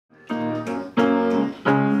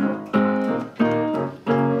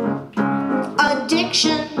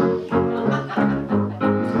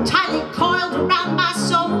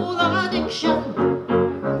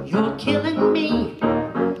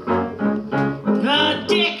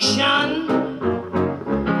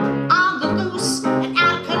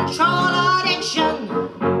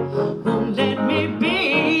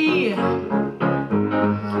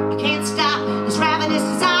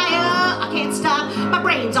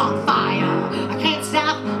on fire. I can't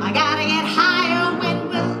stop, I gotta get higher. When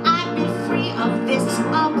will I be free of this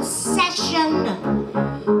obsession?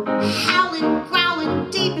 Howling, growling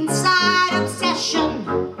deep inside obsession.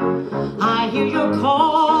 I hear your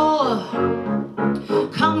call.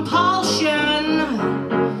 Compulsion.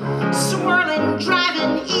 Swirling,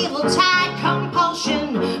 driving, evil tide compulsion.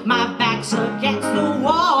 My back's against the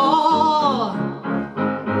wall.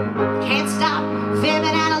 Can't stop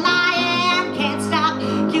fibbing and lying. Can't stop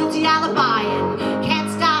guilty alibying. Can't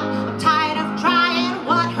stop, I'm tired of trying.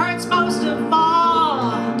 What hurts most of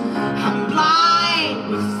all? I'm blind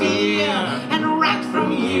with fear and racked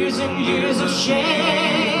from years and years of shame.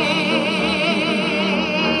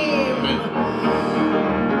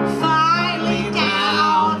 Finally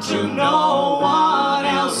down to no one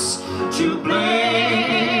else to blame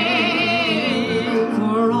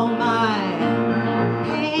for all my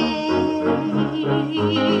pain.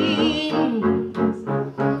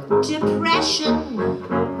 Depression,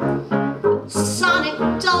 sonic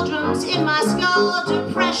doldrums in my skull.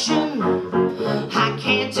 Depression, I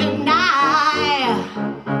can't deny.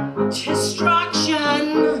 Destruction,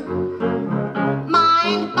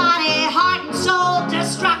 mind, body, heart and soul.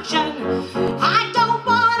 Destruction, I don't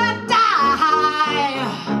wanna die.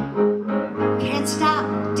 Can't stop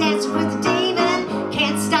dancing with the demon.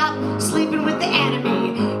 Can't stop sleeping with the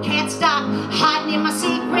enemy. Can't stop hiding in my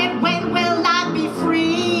secret. When will I be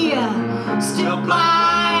free? Still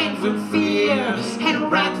blind from fear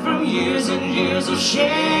and racked from years and years of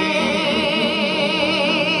shame.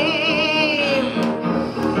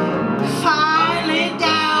 Finally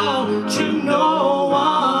down to no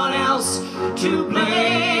one else to blame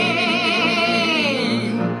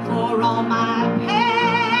for all my pain.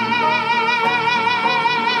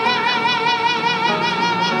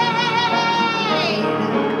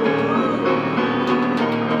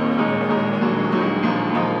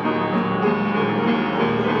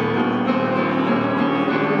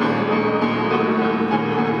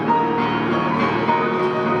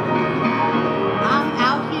 I'm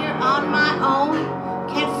out here on my own,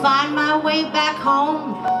 can't find my way back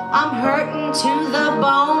home. I'm hurting to the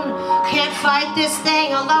bone, can't fight this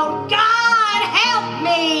thing alone. God help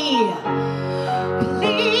me,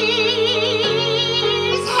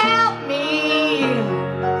 please help me.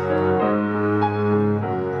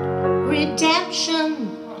 Redemption,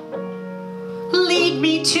 lead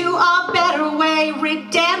me to a better way.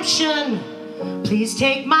 Redemption, please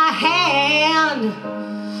take my hand.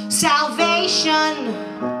 Salvation,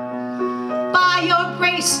 by your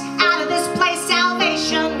grace, out of this place.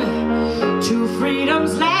 Salvation to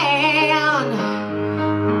freedom's land.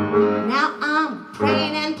 Now I'm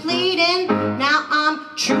praying and pleading. Now I'm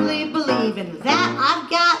truly believing that I've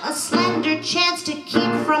got a slender chance to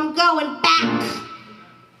keep from going back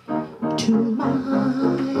to my